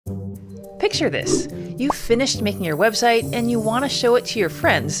Picture this. You've finished making your website and you want to show it to your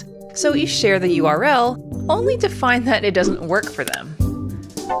friends, so you share the URL, only to find that it doesn't work for them.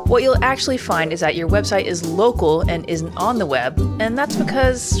 What you'll actually find is that your website is local and isn't on the web, and that's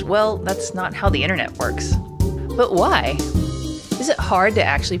because, well, that's not how the internet works. But why? Is it hard to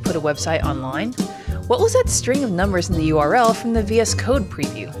actually put a website online? What was that string of numbers in the URL from the VS Code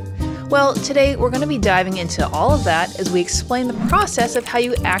preview? Well, today we're going to be diving into all of that as we explain the process of how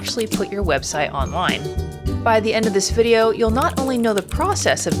you actually put your website online. By the end of this video, you'll not only know the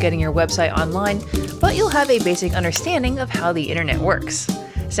process of getting your website online, but you'll have a basic understanding of how the internet works.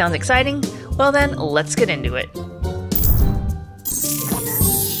 Sounds exciting? Well then, let's get into it.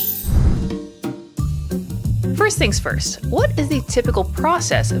 First things first, what is the typical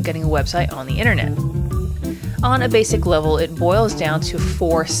process of getting a website on the internet? On a basic level, it boils down to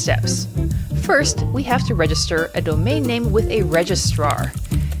 4 steps. First, we have to register a domain name with a registrar.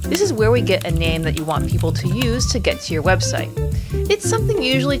 This is where we get a name that you want people to use to get to your website. It's something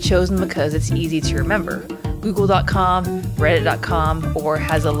usually chosen because it's easy to remember. Google.com, Reddit.com, or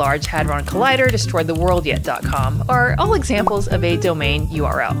Has a Large Hadron Collider Destroyed the World Yet.com are all examples of a domain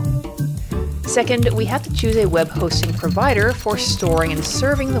URL. Second, we have to choose a web hosting provider for storing and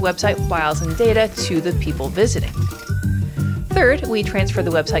serving the website files and data to the people visiting. Third, we transfer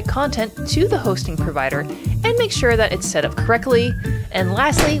the website content to the hosting provider and make sure that it's set up correctly. And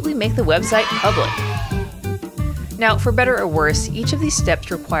lastly, we make the website public. Now, for better or worse, each of these steps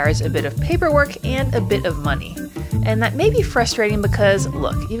requires a bit of paperwork and a bit of money. And that may be frustrating because,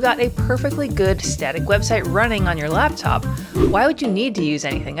 look, you've got a perfectly good static website running on your laptop. Why would you need to use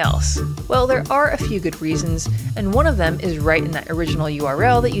anything else? Well, there are a few good reasons, and one of them is right in that original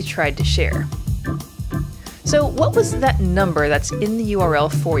URL that you tried to share. So what was that number that's in the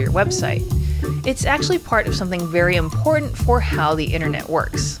URL for your website? It's actually part of something very important for how the internet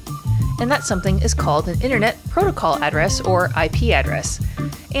works. And that something is called an Internet Protocol Address, or IP address.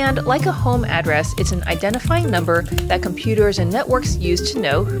 And like a home address, it's an identifying number that computers and networks use to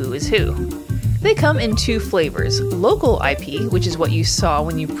know who is who. They come in 2 flavors, local IP, which is what you saw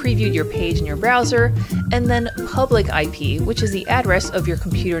when you previewed your page in your browser, and then public IP, which is the address of your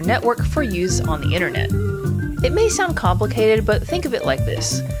computer network for use on the internet. It may sound complicated, but think of it like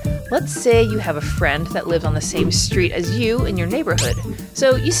this. Let's say you have a friend that lives on the same street as you in your neighborhood.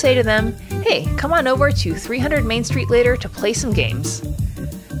 So you say to them, hey, come on over to 300 Main Street later to play some games.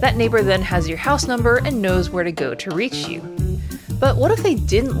 That neighbor then has your house number and knows where to go to reach you. But what if they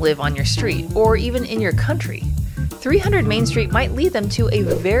didn't live on your street, or even in your country? 300 Main Street might lead them to a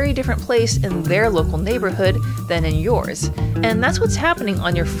very different place in their local neighborhood than in yours. And that's what's happening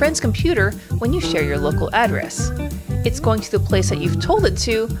on your friend's computer when you share your local address. It's going to the place that you've told it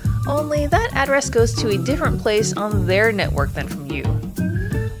to, only that address goes to a different place on their network than from you.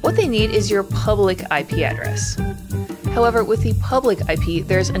 What they need is your public IP address. However, with the public IP,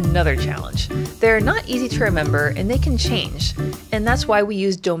 there's another challenge. They're not easy to remember and they can change, and that's why we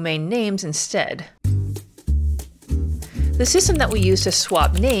use domain names instead. The system that we use to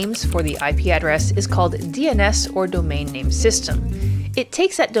swap names for the IP address is called DNS, or Domain Name System. It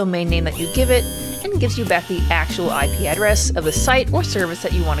takes that domain name that you give it and gives you back the actual IP address of the site or service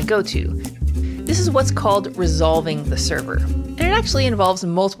that you want to go to. This is what's called resolving the server. And it actually involves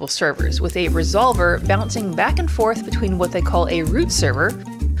multiple servers, with a resolver bouncing back and forth between what they call a root server,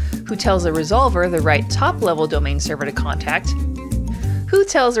 who tells the resolver the right top-level domain server to contact, who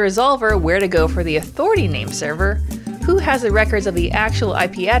tells the resolver where to go for the authority name server, who has the records of the actual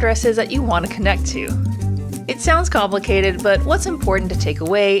IP addresses that you want to connect to. It sounds complicated, but what's important to take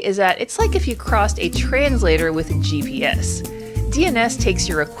away is that it's like if you crossed a translator with a GPS. DNS takes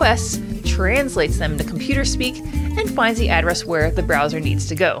your requests, translates them into computer speak, and finds the address where the browser needs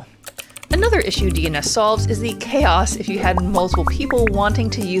to go. Another issue DNS solves is the chaos if you had multiple people wanting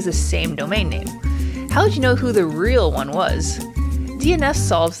to use the same domain name. How would you know who the real one was? DNS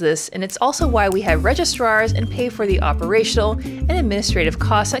solves this, and it's also why we have registrars and pay for the operational and administrative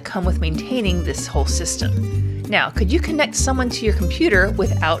costs that come with maintaining this whole system. Now, could you connect someone to your computer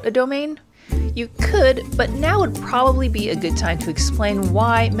without a domain? You could, but now would probably be a good time to explain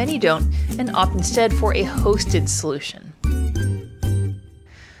why many don't and opt instead for a hosted solution.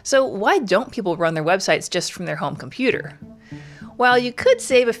 So why don't people run their websites just from their home computer? While you could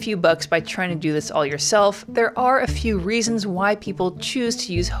save a few bucks by trying to do this all yourself, there are a few reasons why people choose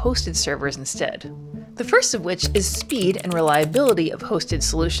to use hosted servers instead. The first of which is speed and reliability of hosted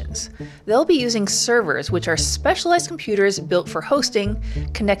solutions. They'll be using servers, which are specialized computers built for hosting,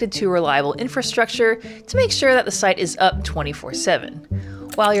 connected to reliable infrastructure to make sure that the site is up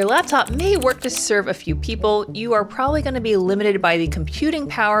 24/7. While your laptop may work to serve a few people, you are probably going to be limited by the computing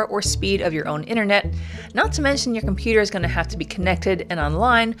power or speed of your own internet, not to mention your computer is going to have to be connected and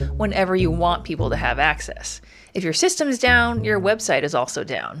online whenever you want people to have access. If your system's down, your website is also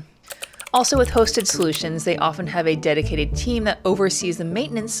down. Also, with hosted solutions, they often have a dedicated team that oversees the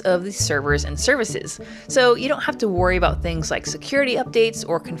maintenance of the servers and services, so you don't have to worry about things like security updates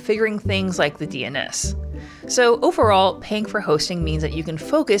or configuring things like the DNS. So overall, paying for hosting means that you can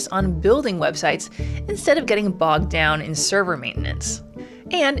focus on building websites instead of getting bogged down in server maintenance.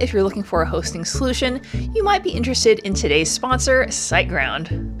 And if you're looking for a hosting solution, you might be interested in today's sponsor,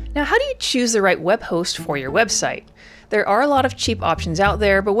 SiteGround. Now, how do you choose the right web host for your website? There are a lot of cheap options out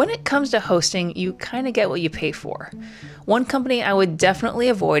there, but when it comes to hosting, you kind of get what you pay for. One company I would definitely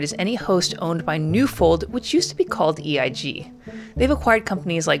avoid is any host owned by Newfold, which used to be called EIG. They've acquired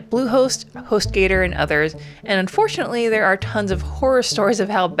companies like Bluehost, HostGator, and others, and unfortunately there are tons of horror stories of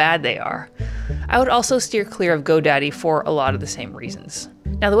how bad they are. I would also steer clear of GoDaddy for a lot of the same reasons.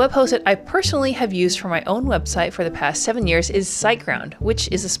 Now, the web host that I personally have used for my own website for the past 7 years is SiteGround, which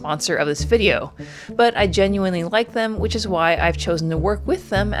is a sponsor of this video. But I genuinely like them, which is why I've chosen to work with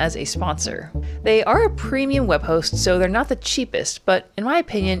them as a sponsor. They are a premium web host, so they're not the cheapest, but in my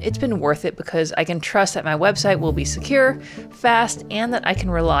opinion, it's been worth it because I can trust that my website will be secure, fast, and that I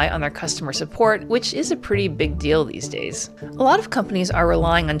can rely on their customer support, which is a pretty big deal these days. A lot of companies are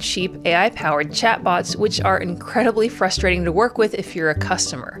relying on cheap AI-powered chatbots, which are incredibly frustrating to work with if you're a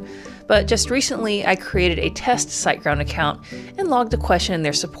customer. But just recently, I created a test SiteGround account and logged a question in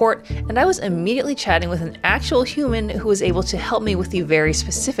their support, and I was immediately chatting with an actual human who was able to help me with the very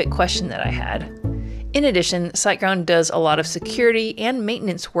specific question that I had. In addition, SiteGround does a lot of security and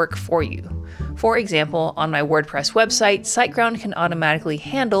maintenance work for you. For example, on my WordPress website, SiteGround can automatically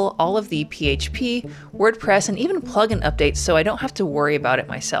handle all of the PHP, WordPress, and even plugin updates so I don't have to worry about it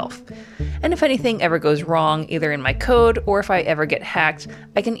myself. And if anything ever goes wrong, either in my code or if I ever get hacked,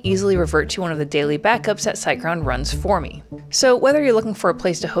 I can easily revert to one of the daily backups that SiteGround runs for me. So whether you're looking for a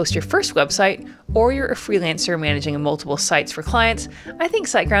place to host your first website, or you're a freelancer managing multiple sites for clients, I think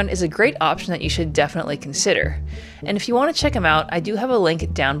SiteGround is a great option that you should definitely consider. And if you want to check them out, I do have a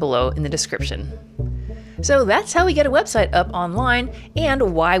link down below in the description. So that's how we get a website up online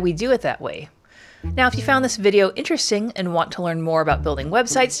and why we do it that way. Now, if you found this video interesting and want to learn more about building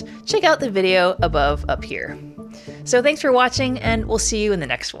websites, check out the video above up here. So thanks for watching, and we'll see you in the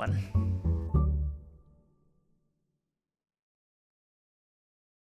next one.